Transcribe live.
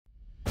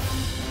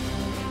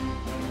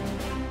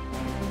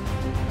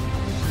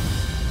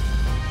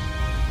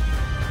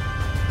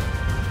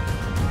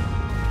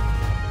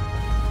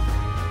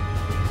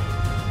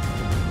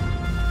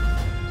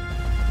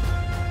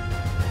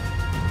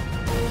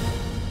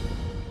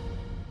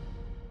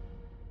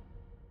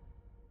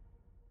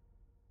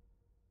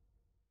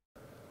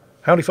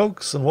Howdy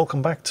folks, and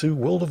welcome back to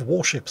World of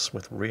Warships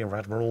with Rear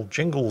Admiral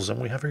Jingles,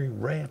 and we have a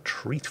rare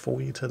treat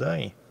for you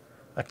today.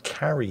 A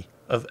carry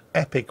of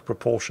epic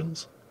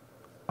proportions.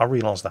 I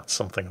realise that's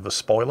something of a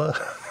spoiler,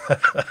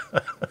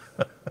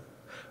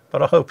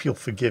 but I hope you'll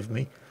forgive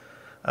me.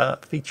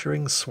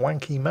 Featuring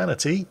Swanky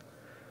Manatee,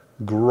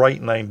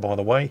 great name by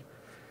the way,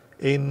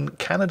 in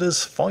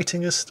Canada's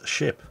fightingest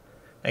ship,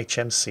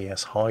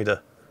 HMCS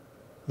Haida.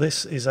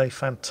 This is a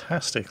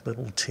fantastic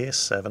little Tier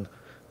 7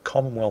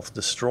 Commonwealth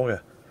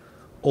destroyer.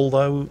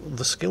 Although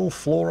the skill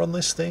floor on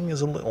this thing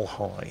is a little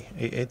high.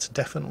 It's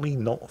definitely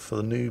not for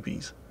the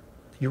newbies.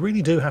 You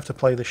really do have to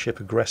play the ship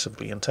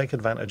aggressively and take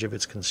advantage of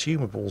its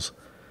consumables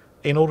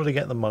in order to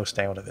get the most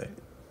out of it.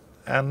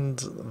 And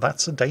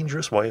that's a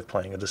dangerous way of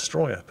playing a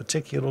destroyer,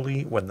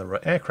 particularly when there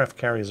are aircraft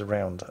carriers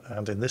around.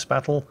 And in this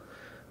battle,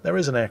 there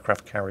is an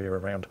aircraft carrier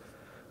around.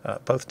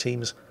 Both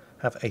teams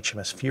have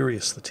HMS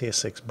Furious, the Tier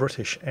 6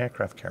 British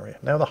aircraft carrier.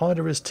 Now the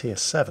Haida is Tier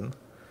 7,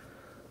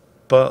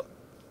 but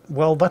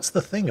well, that's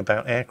the thing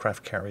about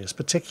aircraft carriers,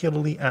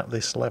 particularly at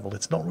this level.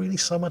 It's not really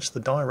so much the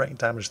direct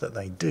damage that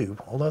they do,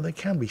 although they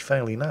can be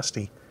fairly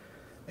nasty.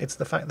 It's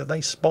the fact that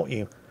they spot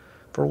you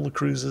for all the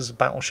cruisers,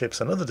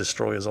 battleships and other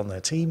destroyers on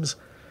their teams,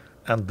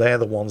 and they're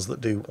the ones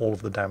that do all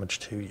of the damage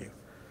to you.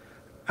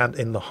 And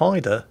in the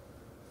Haida,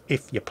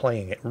 if you're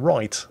playing it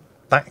right,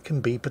 that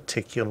can be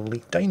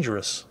particularly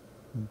dangerous,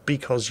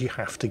 because you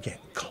have to get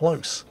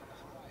close.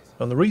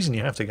 And the reason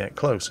you have to get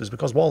close is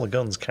because while the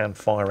guns can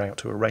fire out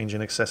to a range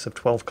in excess of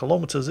 12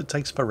 kilometers, it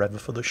takes forever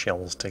for the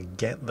shells to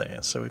get there.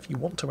 So if you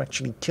want to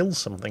actually kill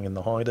something in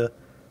the Haida,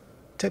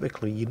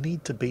 typically you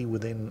need to be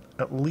within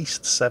at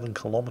least 7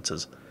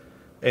 kilometers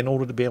in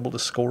order to be able to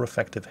score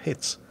effective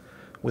hits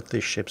with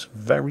this ship's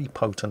very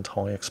potent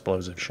high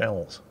explosive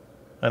shells.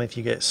 And if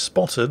you get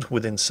spotted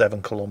within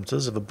 7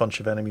 kilometers of a bunch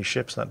of enemy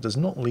ships, that does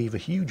not leave a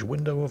huge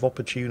window of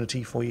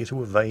opportunity for you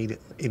to evade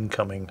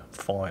incoming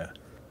fire.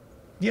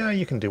 Yeah,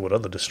 you can do what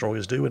other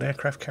destroyers do in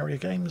aircraft carrier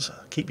games.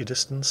 Keep your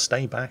distance,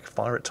 stay back,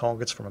 fire at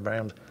targets from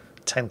around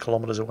 10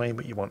 kilometers away,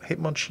 but you won't hit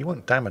much, you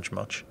won't damage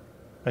much.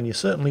 And you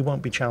certainly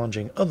won't be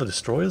challenging other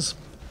destroyers,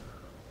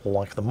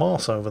 like the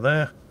Mars over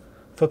there,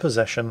 for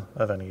possession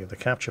of any of the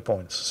capture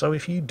points. So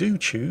if you do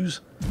choose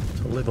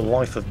to live a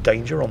life of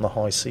danger on the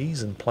high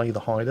seas and play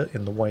the Haida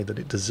in the way that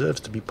it deserves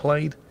to be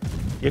played,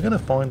 you're going to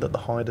find that the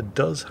Haida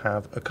does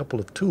have a couple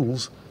of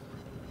tools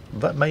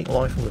that make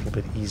life a little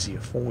bit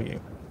easier for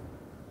you.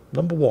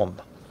 Number 1,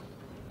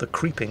 the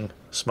creeping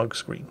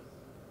smokescreen.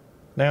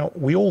 Now,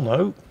 we all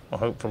know, or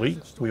hopefully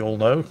we all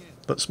know,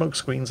 that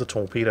smokescreens are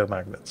torpedo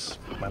magnets.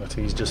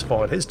 Manatees just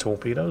fired his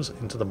torpedoes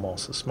into the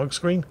Mars's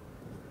smokescreen,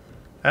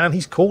 and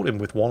he's caught him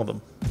with one of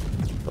them.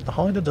 But the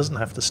Haida doesn't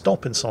have to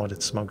stop inside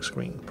its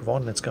smokescreen.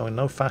 Provided it's going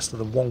no faster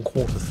than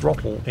 1/4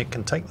 throttle, it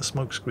can take the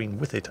smokescreen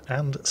with it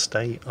and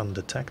stay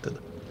undetected.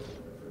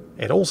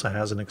 It also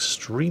has an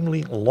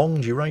extremely long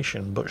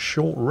duration but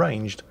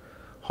short-ranged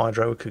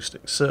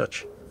hydroacoustic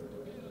search.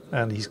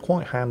 And he's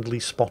quite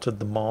handily spotted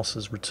the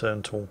Mars's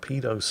return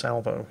torpedo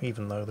salvo,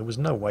 even though there was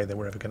no way they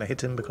were ever going to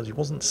hit him because he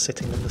wasn't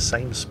sitting in the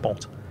same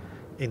spot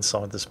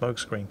inside the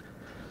smokescreen.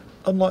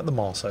 Unlike the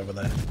Mars over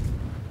there.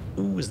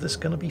 Ooh, is this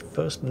going to be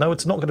first? No,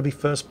 it's not going to be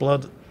first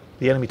blood.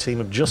 The enemy team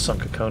have just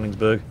sunk at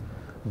Königsberg,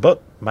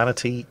 but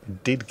Manatee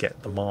did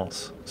get the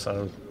Mars,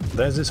 so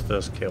there's his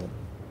first kill.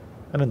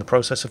 And in the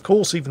process, of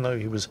course, even though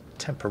he was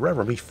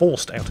temporarily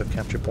forced out of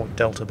capture point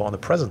Delta by the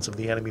presence of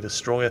the enemy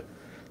destroyer,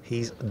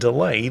 he's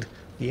delayed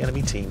the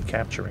enemy team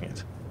capturing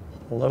it.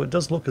 Although it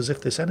does look as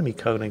if this enemy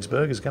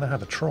Königsberg is going to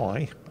have a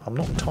try. I'm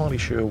not entirely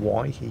sure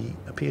why. He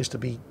appears to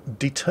be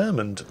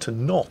determined to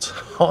not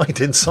hide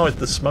inside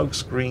the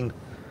smokescreen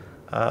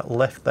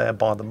left there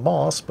by the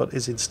Mars, but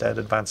is instead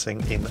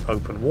advancing in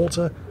open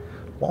water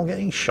while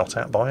getting shot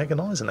at by Egan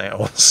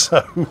Eisenhower.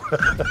 So,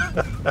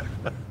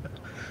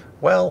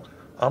 well,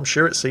 I'm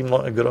sure it seemed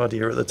like a good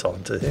idea at the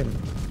time to him.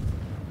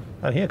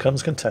 And here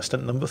comes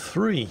contestant number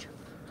 3,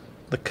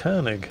 the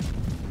König.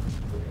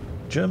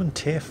 German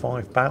Tier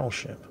 5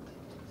 battleship.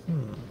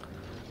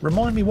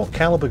 Remind me what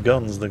caliber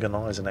guns the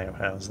Gneisenau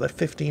has. They're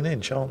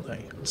 15-inch, aren't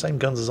they? Same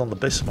guns as on the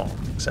Bismarck,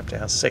 except it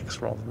has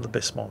 6 rather than the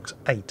Bismarck's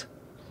 8.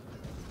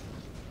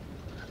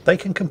 They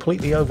can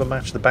completely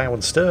overmatch the bow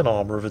and stern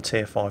armour of a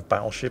Tier 5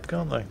 battleship,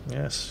 can't they?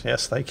 Yes,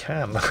 yes they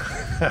can.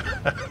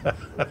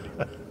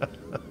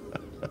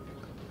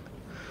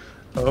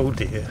 Oh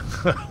dear.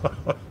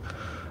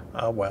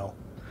 Oh well.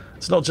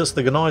 It's not just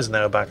the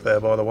Gneisenau back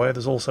there, by the way.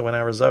 There's also an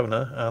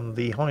Arizona, and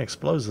the high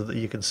explosive that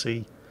you can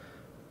see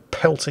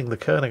pelting the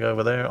König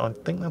over there, I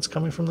think that's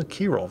coming from the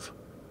Kirov.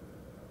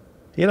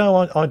 You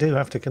know, I do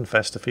have to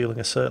confess to feeling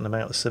a certain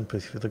amount of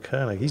sympathy for the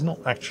König. He's not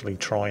actually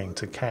trying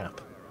to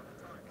cap.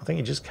 I think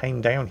he just came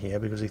down here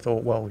because he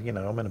thought, well, you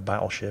know, I'm in a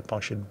battleship,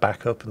 I should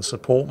back up and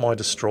support my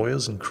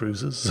destroyers and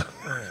cruisers.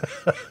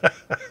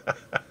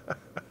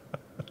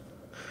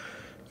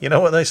 You know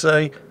what they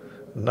say?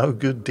 No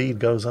good deed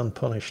goes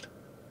unpunished.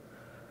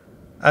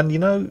 And you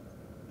know,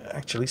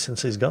 actually,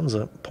 since his guns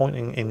are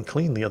pointing in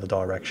clean the other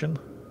direction,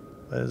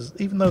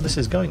 even though this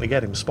is going to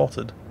get him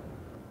spotted,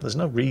 there's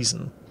no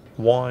reason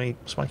why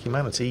Swanky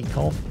Manatee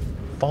can't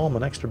farm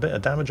an extra bit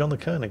of damage on the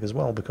Koenig as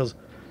well, because,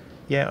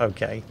 yeah,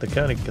 okay, the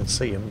Koenig can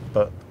see him,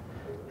 but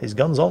his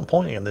guns aren't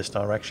pointing in this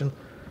direction,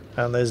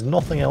 and there's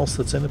nothing else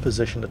that's in a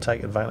position to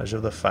take advantage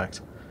of the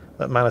fact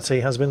that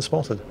Manatee has been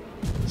spotted.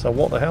 So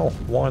what the hell,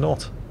 why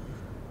not?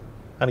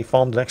 And he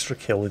farmed an extra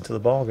kill into the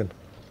bargain.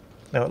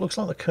 Now it looks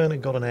like the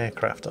Koenig got an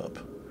aircraft up,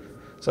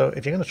 so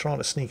if you're going to try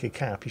to sneak a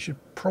cap, you should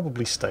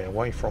probably stay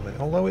away from it,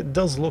 although it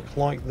does look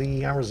like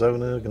the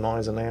Arizona,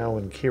 Gneisenau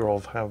and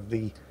Kirov have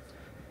the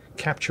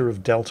capture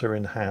of Delta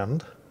in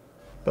hand.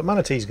 But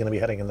Manatee's going to be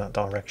heading in that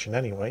direction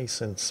anyway,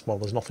 since, well,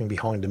 there's nothing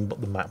behind him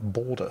but the map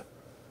border.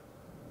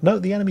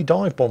 Note the enemy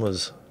dive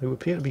bombers, who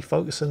appear to be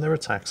focusing their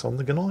attacks on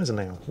the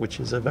Gneisenau, which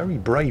is a very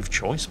brave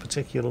choice,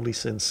 particularly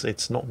since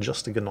it's not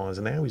just a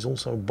Gneisenau, he's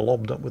also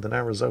blobbed up with an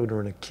Arizona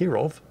and a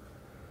Kirov.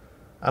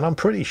 And I'm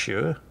pretty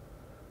sure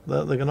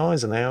that the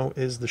Gneisenau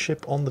is the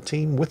ship on the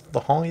team with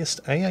the highest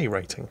AA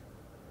rating.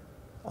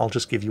 I'll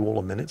just give you all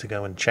a minute to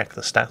go and check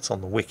the stats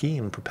on the wiki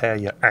and prepare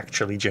your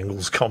actually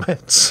Jingles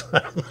comments.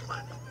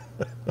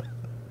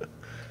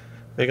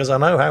 Because I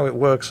know how it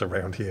works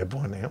around here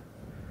by now.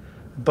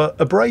 But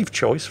a brave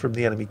choice from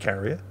the enemy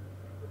carrier.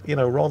 You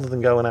know, rather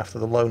than going after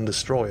the lone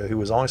destroyer who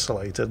was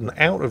isolated and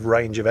out of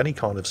range of any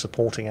kind of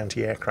supporting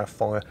anti-aircraft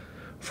fire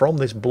from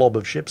this blob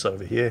of ships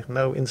over here,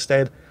 no,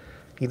 instead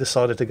he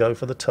decided to go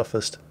for the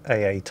toughest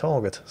AA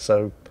target.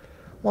 So,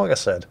 like I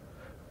said,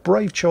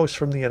 brave choice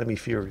from the enemy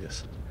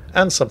Furious,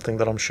 and something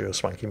that I'm sure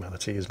Swanky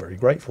Manatee is very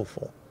grateful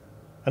for.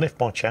 And if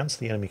by chance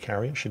the enemy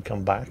carrier should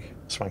come back,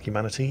 Swanky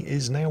Manatee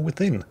is now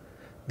within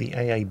the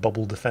AA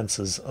bubble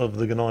defences of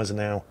the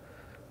Gneisenau,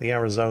 the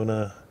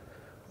Arizona.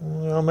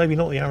 Well, maybe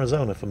not the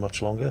Arizona for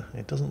much longer.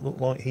 It doesn't look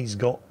like he's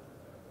got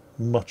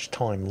much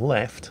time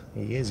left.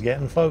 He is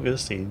getting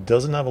focused. He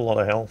doesn't have a lot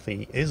of health.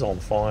 He is on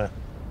fire.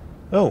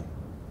 Oh,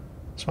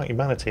 Swanky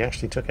Manatee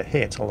actually took a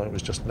hit, although it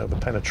was just an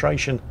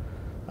over-penetration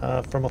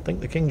from, I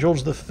think, the King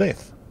George V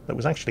that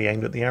was actually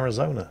aimed at the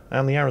Arizona.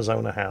 And the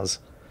Arizona has,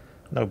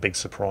 no big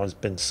surprise,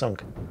 been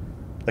sunk.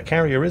 The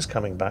carrier is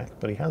coming back,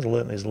 but he has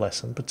learnt his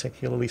lesson,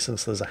 particularly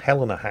since there's a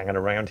Helena hanging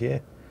around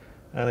here.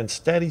 And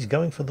instead he's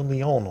going for the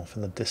Leon off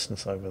in the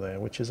distance over there,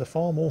 which is a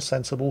far more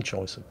sensible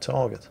choice of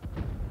target.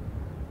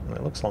 And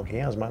it looks like he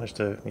has managed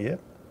to,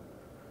 yep.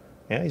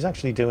 Yeah, he's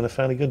actually doing a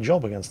fairly good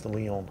job against the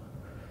Leon.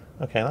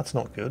 Okay, that's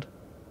not good.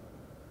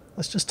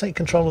 Let's just take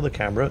control of the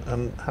camera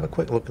and have a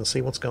quick look and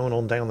see what's going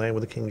on down there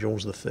with the King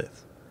George V.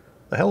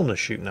 The Helena's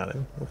shooting at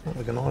him. Looks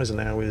like the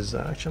Gneisenau is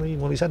actually,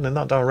 well, he's heading in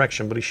that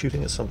direction, but he's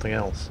shooting at something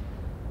else.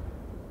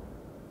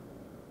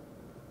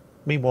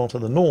 Meanwhile, to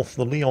the north,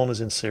 the Leon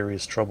is in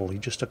serious trouble. He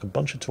just took a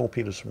bunch of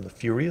torpedoes from the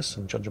Furious,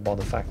 and judging by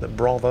the fact that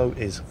Bravo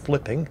is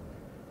flipping,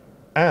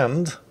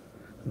 and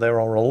there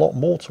are a lot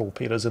more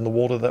torpedoes in the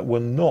water that were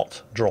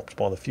not dropped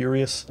by the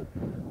Furious,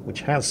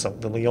 which has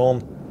sunk the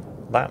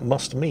Leon. That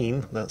must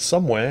mean that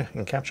somewhere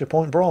in Capture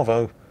Point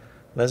Bravo,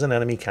 there's an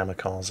enemy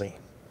kamikaze.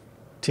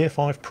 Tier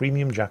 5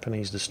 premium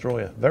Japanese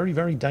destroyer. Very,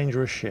 very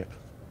dangerous ship.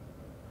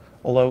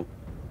 Although,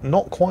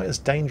 not quite as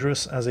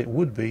dangerous as it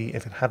would be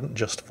if it hadn't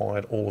just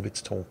fired all of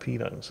its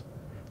torpedoes.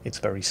 It's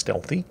very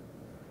stealthy,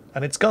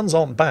 and its guns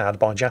aren't bad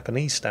by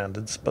Japanese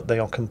standards, but they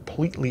are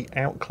completely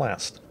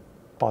outclassed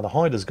by the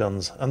Haida's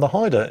guns, and the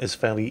Haida is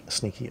fairly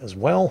sneaky as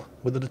well,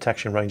 with a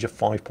detection range of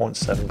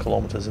 5.7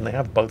 kilometers, and they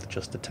have both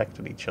just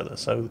detected each other.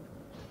 So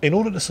in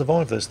order to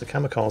survive this, the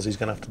kamikaze is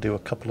going to have to do a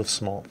couple of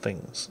smart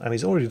things, and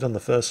he's already done the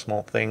first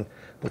smart thing,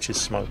 which is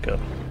smoke up.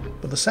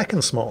 But the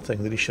second smart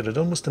thing that he should have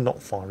done was to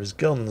not fire his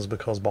guns,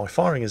 because by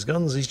firing his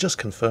guns he's just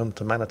confirmed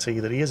to Manatee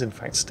that he is in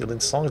fact still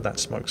inside that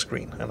smoke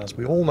screen, and as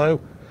we all know,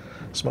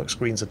 smoke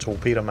screens are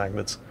torpedo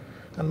magnets,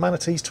 and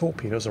Manatee's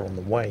torpedoes are on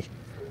the way.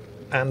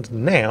 And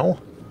now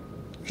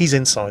he's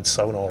inside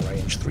sonar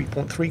range,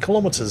 3.3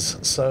 kilometers,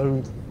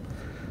 so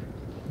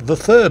the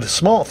third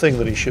smart thing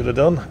that he should have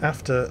done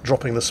after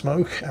dropping the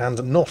smoke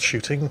and not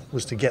shooting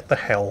was to get the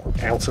hell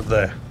out of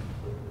there.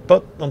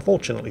 But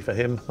unfortunately for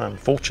him, and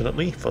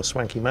fortunately for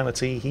Swanky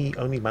Manatee, he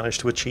only managed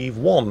to achieve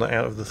one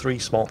out of the three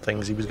smart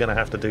things he was going to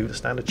have to do to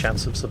stand a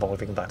chance of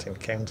surviving that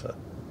encounter.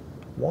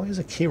 Why is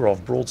a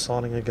Kirov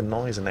broadsiding a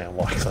Gneisenau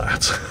like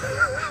that?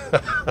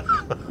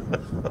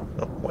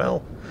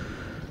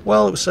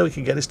 Well, it was so he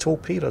could get his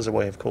torpedoes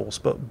away, of course,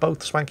 but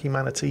both Swanky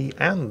Manatee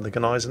and the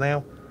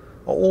Gneisenau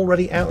are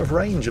already out of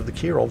range of the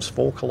Kirov's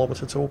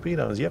 4-kilometer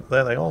torpedoes. Yep,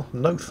 there they are.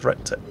 No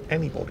threat to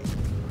anybody.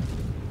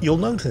 You'll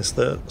notice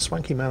that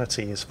Swanky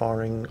Manatee is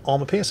firing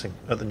armour piercing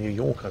at the New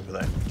York over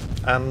there.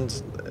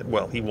 And,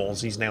 well,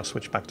 he's now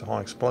switched back to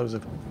high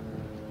explosive.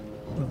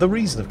 The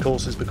reason, of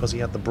course, is because he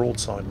had the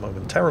broadside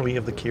momentarily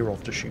of the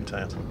Kirov to shoot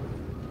at.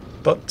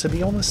 But to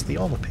be honest, the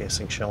armour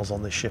piercing shells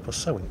on this ship are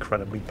so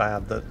incredibly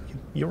bad that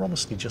you're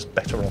honestly just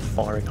better off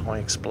firing high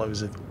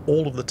explosive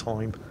all of the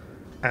time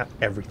at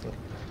everything.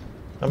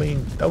 I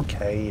mean,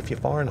 okay, if you're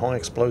firing high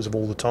explosive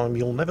all the time,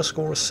 you'll never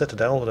score a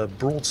citadel at a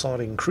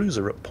broadsiding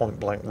cruiser at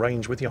point-blank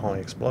range with your high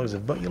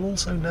explosive, but you'll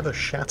also never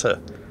shatter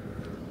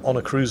on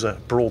a cruiser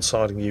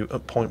broadsiding you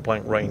at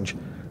point-blank range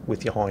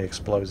with your high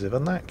explosive,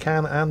 and that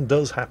can and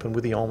does happen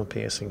with the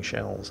armor-piercing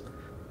shells.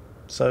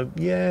 So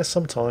yeah,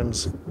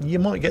 sometimes you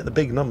might get the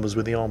big numbers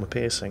with the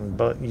armor-piercing,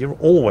 but you're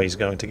always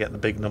going to get the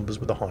big numbers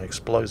with the high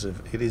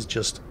explosive. It is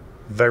just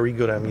very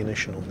good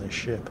ammunition on this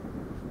ship.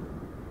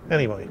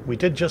 Anyway, we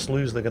did just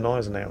lose the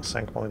Genizer now,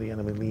 sank by the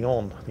enemy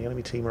Leon. The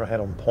enemy team are ahead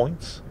on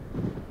points.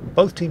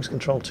 Both teams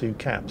control 2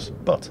 caps,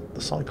 but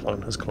the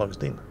Cyclone has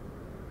closed in.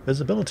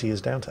 Visibility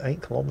is down to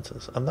 8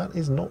 kilometers, and that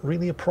is not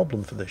really a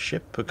problem for this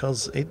ship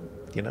because it,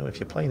 you know, if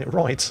you're playing it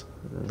right,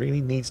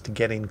 really needs to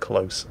get in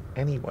close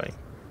anyway.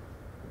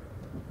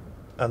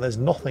 And there's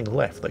nothing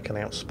left that can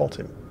outspot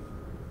him,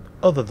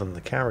 other than the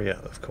carrier,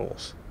 of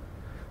course.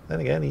 Then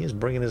again, he is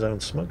bringing his own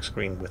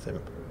smokescreen with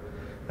him.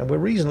 And we're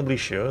reasonably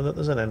sure that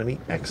there's an enemy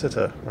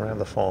Exeter around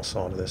the far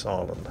side of this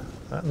island.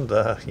 And,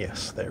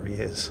 yes, there he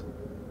is.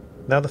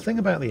 Now, the thing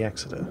about the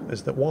Exeter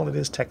is that while it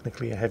is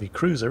technically a heavy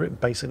cruiser,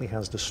 it basically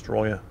has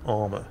destroyer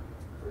armour.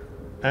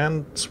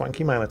 And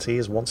Swanky Manatee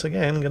is once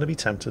again going to be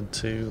tempted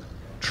to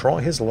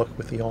try his luck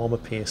with the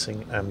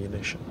armour-piercing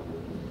ammunition.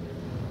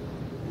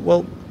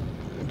 Well,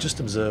 just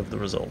observe the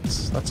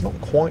results. That's not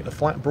quite a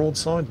flat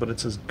broadside, but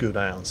it's as good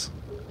as.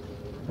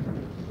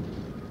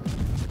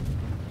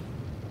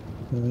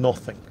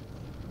 Nothing.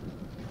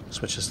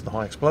 Switches to the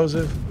high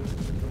explosive.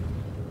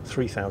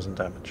 3,000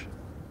 damage.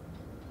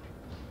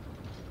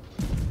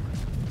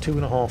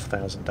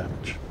 2,500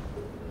 damage.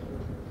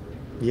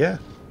 Yeah?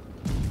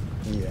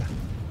 Yeah.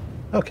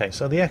 Okay,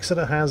 so the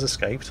Exeter has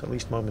escaped, at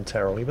least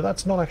momentarily, but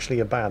that's not actually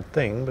a bad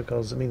thing,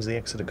 because it means the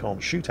Exeter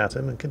can't shoot at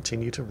him and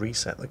continue to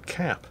reset the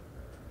cap.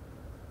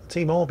 The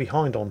team are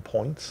behind on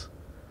points,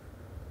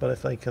 but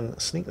if they can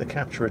sneak the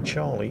capture at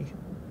Charlie,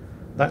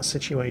 that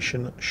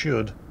situation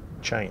should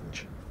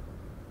change.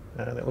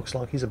 And it looks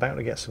like he's about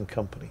to get some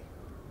company.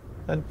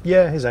 And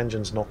yeah, his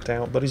engine's knocked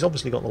out, but he's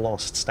obviously got the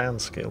last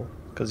stand skill,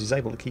 because he's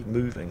able to keep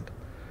moving.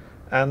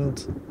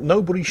 And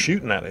nobody's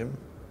shooting at him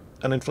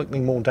and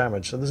inflicting more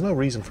damage, so there's no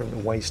reason for him to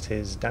waste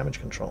his damage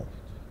control.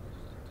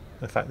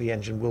 In fact, the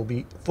engine will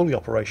be fully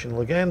operational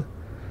again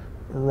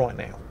right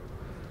now.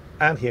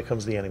 And here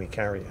comes the enemy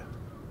carrier.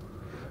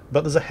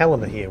 But there's a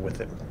Helena here with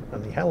him,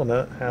 and the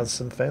Helena has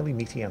some fairly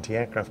meaty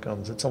anti-aircraft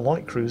guns. It's a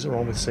light cruiser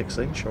on with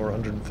 6-inch or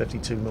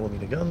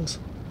 152mm guns.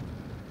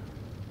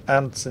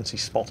 And since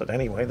he's spotted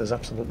anyway, there's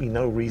absolutely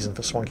no reason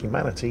for Swanky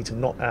Manatee to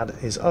not add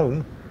his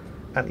own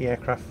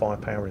anti-aircraft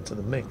firepower into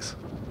the mix,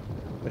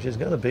 which is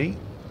going to be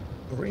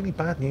really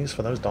bad news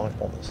for those dive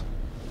bombers.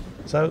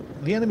 So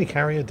the enemy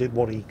carrier did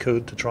what he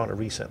could to try to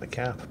reset the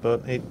cap,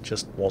 but it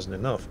just wasn't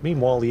enough.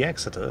 Meanwhile, the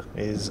Exeter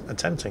is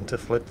attempting to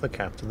flip the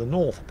cap to the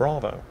north,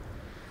 Bravo.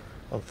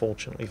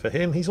 Unfortunately for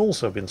him, he's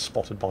also been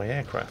spotted by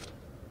aircraft.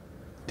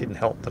 Didn't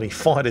help that he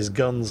fired his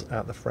guns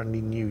at the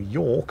friendly New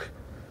York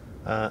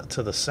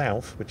to the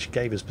south, which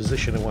gave his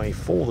position away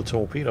for the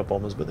torpedo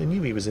bombers, but they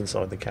knew he was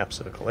inside the cap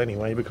circle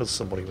anyway because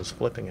somebody was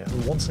flipping it.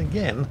 And once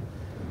again,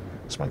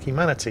 Swanky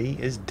Manatee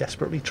is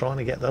desperately trying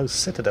to get those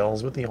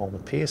citadels with the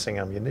armor-piercing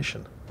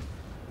ammunition.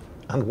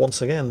 And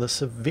once again, the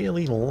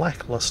severely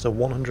lackluster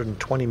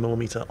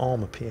 120mm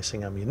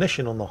armor-piercing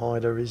ammunition on the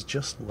Haida is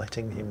just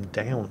letting him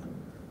down.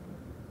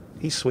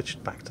 He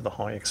switched back to the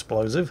high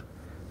explosive,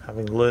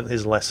 having learnt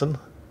his lesson,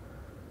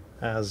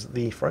 as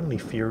the friendly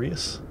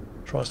Furious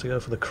tries to go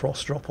for the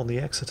cross drop on the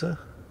Exeter.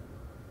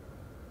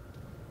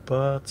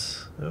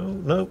 But, oh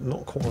no,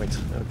 not quite.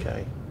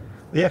 Okay.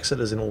 The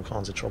Exeter's in all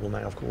kinds of trouble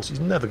now, of course.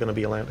 He's never going to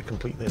be allowed to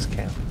complete this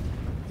cap.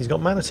 He's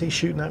got Manatee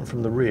shooting at him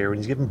from the rear, and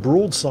he's given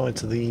broadside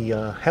to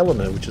the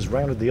Helena, which has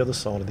rounded the other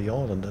side of the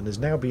island, and is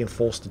now being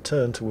forced to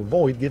turn to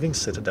avoid giving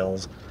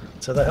citadels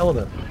to the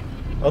Helena.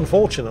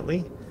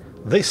 Unfortunately,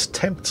 this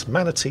tempts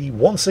Manatee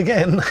once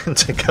again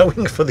into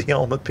going for the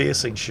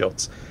armor-piercing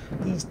shots.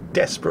 He's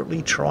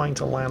desperately trying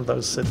to land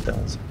those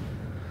citadels.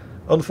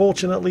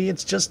 Unfortunately,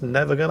 it's just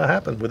never going to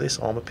happen with this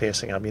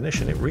armor-piercing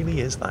ammunition. It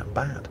really is that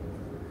bad.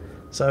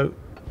 So,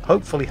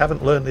 hopefully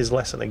haven't learned his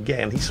lesson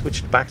again. He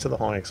switched back to the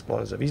high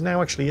explosive. He's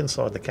now actually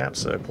inside the cap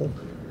circle.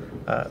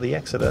 The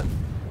Exeter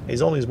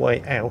is on his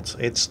way out.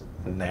 It's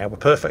now a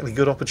perfectly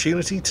good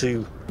opportunity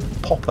to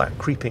pop that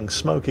creeping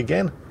smoke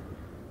again,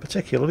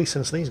 particularly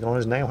since these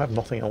guys now have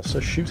nothing else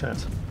to shoot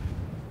at.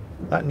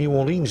 That New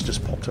Orleans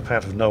just popped up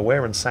out of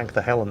nowhere and sank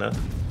the Helena.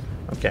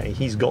 Okay,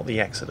 he's got the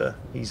Exeter.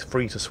 He's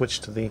free to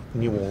switch to the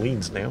New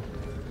Orleans now.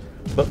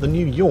 But the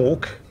New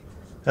York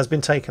has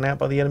been taken out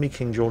by the enemy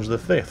King George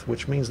V,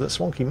 which means that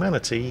Swanky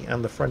Manatee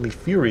and the friendly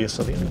Furious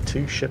are the only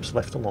two ships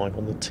left alive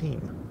on the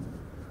team.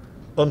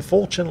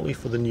 Unfortunately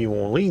for the New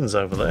Orleans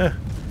over there,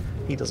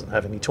 he doesn't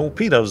have any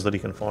torpedoes that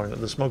he can fire into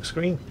the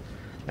smokescreen,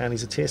 and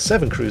he's a Tier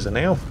 7 cruiser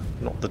now,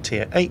 not the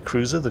Tier 8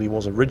 cruiser that he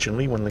was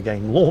originally when the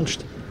game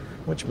launched,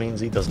 which means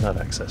he doesn't have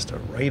access to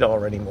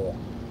radar anymore.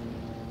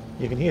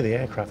 You can hear the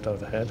aircraft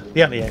overhead.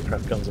 The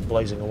anti-aircraft guns are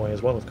blazing away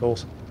as well, of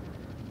course.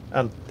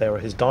 And there are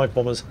his dive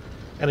bombers.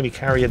 Enemy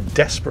carrier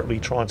desperately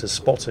trying to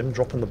spot him,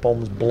 dropping the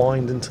bombs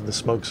blind into the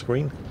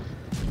smokescreen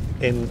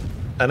in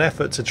an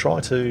effort to try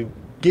to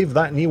give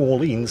that New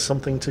Orleans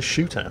something to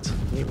shoot at.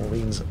 New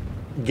Orleans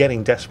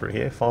getting desperate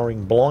here,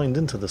 firing blind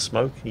into the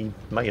smoke. He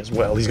may as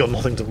well, he's got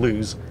nothing to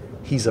lose.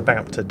 He's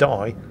about to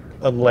die,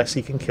 unless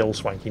he can kill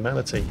Swanky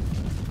Manatee.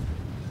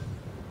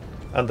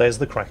 And there's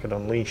the Kraken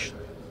unleashed.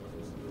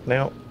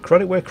 Now,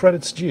 credit where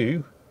credit's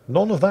due,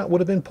 none of that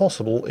would have been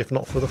possible if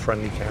not for the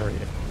friendly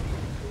carrier.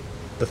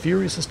 The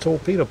Furious'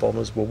 torpedo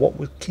bombers were what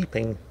was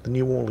keeping the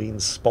New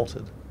Orleans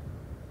spotted.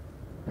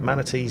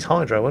 Manatee's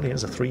hydro only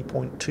has a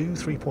 3.2,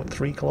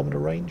 3.3 kilometer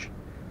range.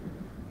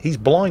 He's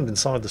blind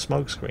inside the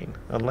smokescreen,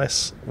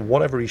 unless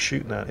whatever he's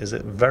shooting at is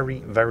at very,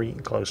 very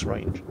close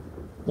range.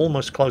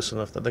 Almost close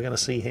enough that they're going to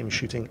see him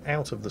shooting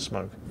out of the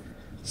smoke.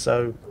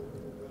 So,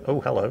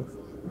 oh hello.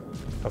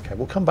 Okay,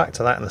 we'll come back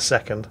to that in a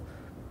second.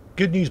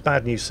 Good news,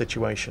 bad news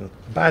situation.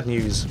 Bad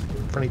news,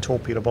 friendly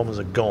torpedo bombers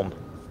are gone.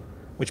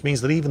 Which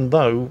means that even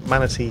though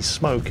Manatee's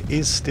smoke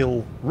is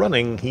still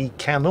running, he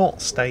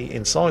cannot stay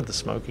inside the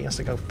smoke. He has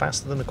to go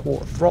faster than a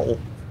quarter throttle.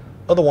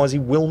 Otherwise he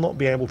will not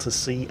be able to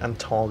see and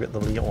target the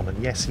Leon.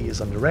 And yes, he is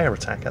under air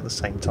attack at the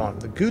same time.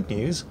 The good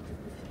news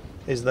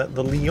is that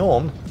the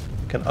Leon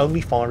can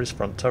only fire his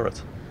front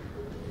turret.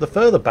 The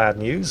further bad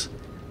news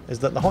is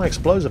that the high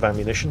explosive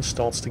ammunition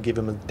starts to give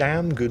him a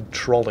damn good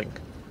trolling.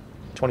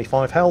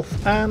 25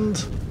 health,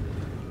 and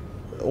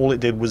all it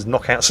did was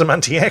knock out some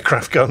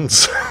anti-aircraft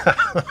guns.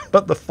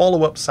 But the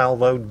follow-up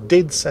salvo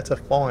did set a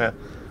fire,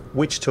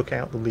 which took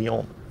out the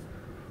Leon.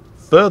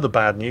 Further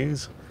bad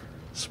news,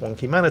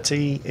 Swanky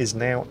Manatee is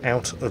now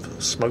out of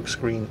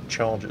smokescreen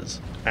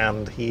charges,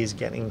 and he is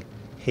getting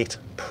hit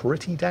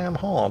pretty damn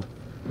hard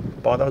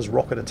by those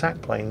rocket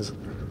attack planes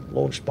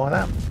launched by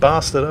that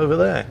bastard over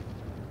there.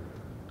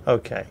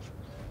 Okay,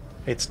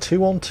 it's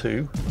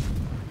 2-on-2,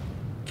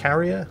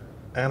 carrier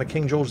and a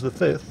King George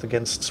V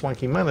against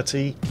Swanky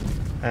Manatee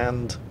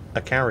and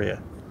a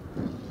carrier.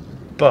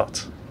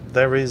 But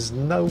there is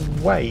no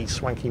way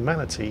Swanky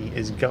Manatee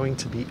is going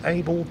to be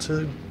able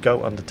to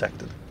go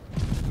undetected.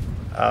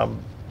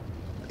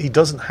 He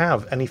doesn't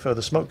have any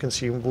further smoke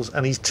consumables,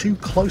 and he's too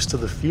close to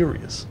the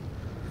Furious,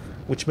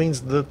 which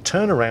means the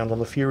turnaround on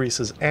the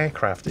Furious's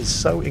aircraft is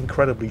so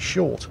incredibly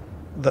short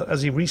that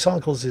as he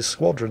recycles his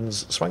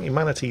squadrons, Swanky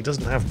Manatee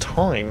doesn't have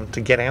time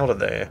to get out of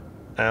there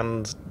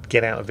and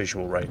get out of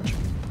visual range.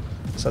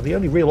 So the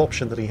only real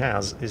option that he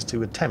has is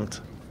to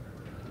attempt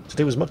to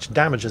do as much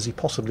damage as he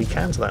possibly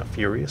can to that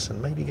Furious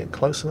and maybe get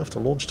close enough to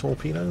launch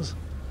torpedoes.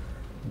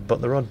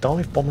 But there are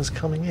dive bombers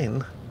coming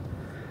in,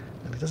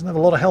 and he doesn't have a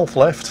lot of health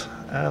left,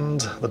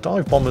 and the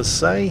dive bombers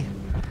say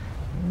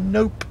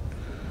nope.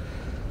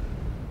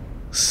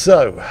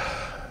 So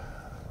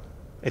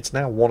it's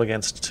now 1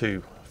 against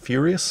 2.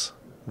 Furious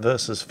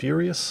versus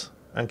Furious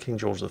and King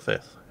George V.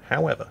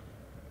 However,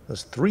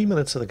 there's 3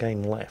 minutes of the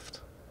game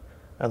left,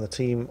 and the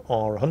team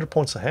are 100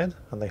 points ahead,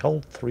 and they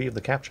hold 3 of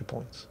the capture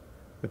points,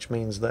 which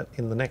means that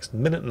in the next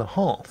minute and a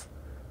half,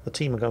 the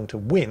team are going to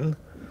win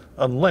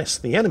unless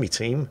the enemy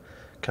team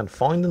can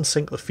find and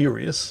sink the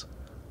Furious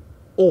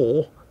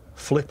or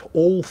flip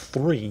all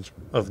 3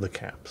 of the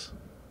caps.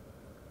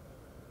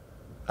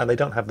 And they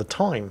don't have the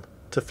time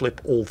to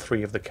flip all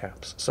 3 of the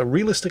caps. So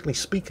realistically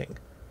speaking,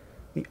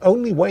 the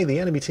only way the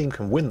enemy team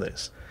can win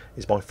this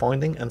is by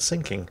finding and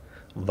sinking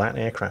that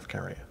aircraft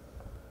carrier.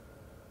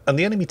 And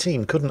the enemy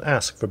team couldn't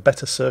ask for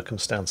better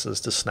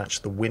circumstances to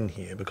snatch the win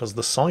here, because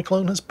the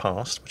cyclone has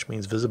passed, which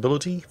means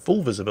visibility,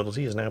 full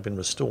visibility, has now been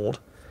restored.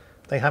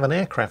 They have an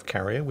aircraft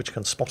carrier which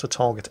can spot a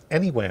target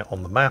anywhere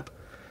on the map,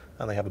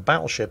 and they have a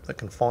battleship that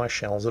can fire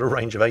shells at a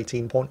range of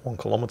 18.1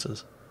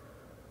 kilometers.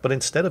 But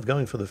instead of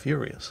going for the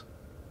Furious,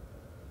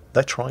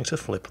 they're trying to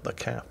flip the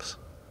caps.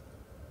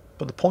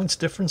 But the points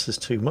difference is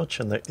too much,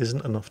 and there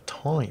isn't enough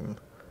time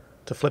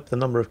to flip the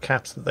number of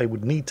caps that they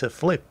would need to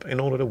flip in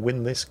order to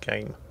win this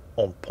game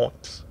on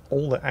points.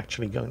 All they're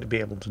actually going to be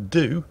able to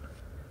do,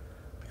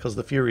 because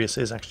the Furious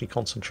is actually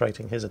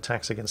concentrating his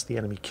attacks against the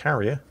enemy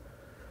carrier,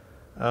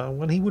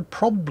 when he would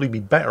probably be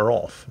better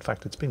off, in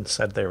fact it's been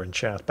said there in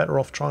chat, better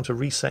off trying to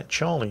reset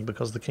Charlie,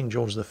 because the King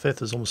George V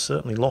has almost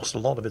certainly lost a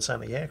lot of its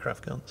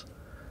anti-aircraft guns.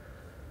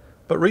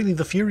 But really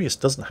the Furious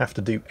doesn't have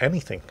to do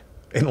anything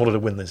in order to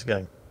win this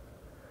game.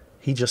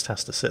 He just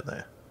has to sit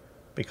there,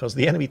 because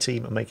the enemy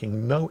team are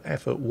making no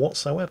effort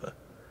whatsoever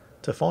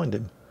to find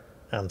him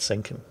and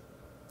sink him.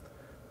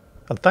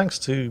 And thanks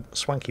to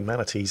Swanky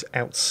Manatee's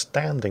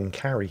outstanding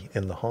carry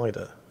in the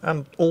Haida,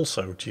 and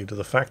also due to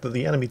the fact that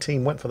the enemy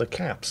team went for the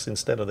caps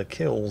instead of the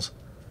kills,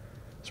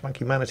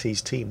 Swanky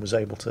Manatee's team was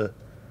able to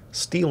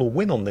steal a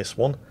win on this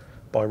one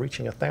by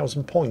reaching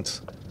 1,000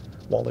 points,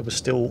 while there was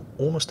still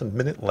almost a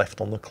minute left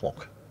on the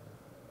clock.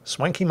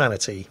 Swanky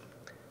Manatee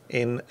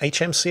in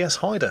HMCS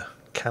Haida,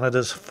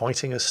 Canada's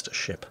fightingest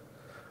ship.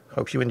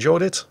 Hope you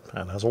enjoyed it,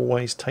 and as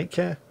always, take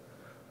care,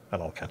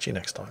 and I'll catch you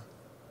next time.